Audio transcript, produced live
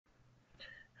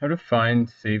How to find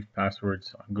saved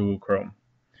passwords on Google Chrome.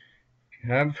 If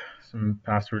you have some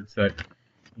passwords that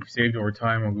you've saved over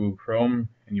time on Google Chrome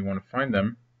and you want to find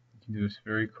them, you can do this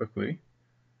very quickly,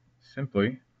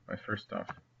 simply by first off,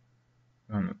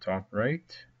 on the top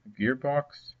right, the gear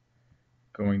box,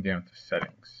 going down to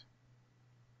settings.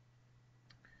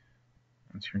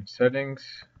 Once you're in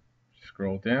settings,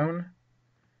 scroll down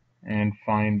and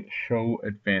find show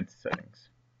advanced settings.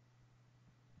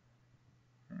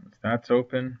 Once that's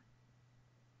open,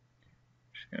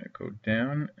 just going to go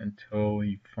down until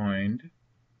you find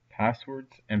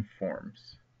passwords and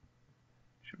forms.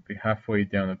 Should be halfway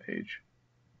down the page.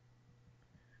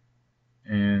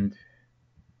 And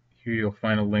here you'll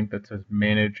find a link that says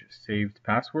manage saved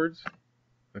passwords.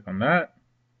 Click on that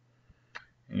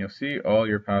and you'll see all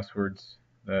your passwords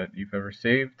that you've ever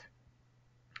saved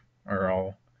are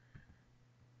all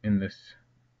in this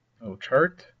little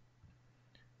chart.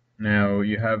 Now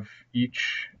you have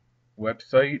each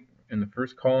website in the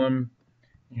first column.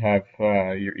 You have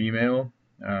your email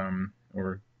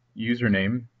or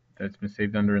username that's been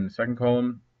saved under in the second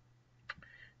column,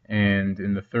 and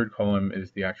in the third column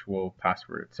is the actual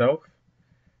password itself.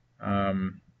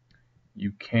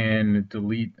 You can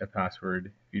delete a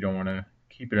password if you don't want to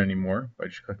keep it anymore by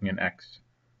just clicking an X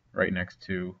right next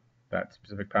to that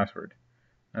specific password.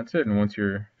 That's it, and once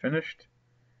you're finished,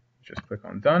 just click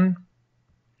on done,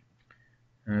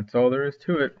 and that's all there is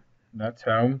to it. That's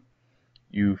how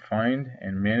you find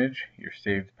and manage your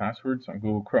saved passwords on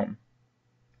Google Chrome.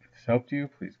 If this helped you,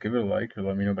 please give it a like or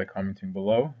let me know by commenting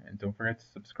below, and don't forget to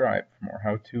subscribe for more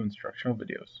how-to instructional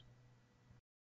videos.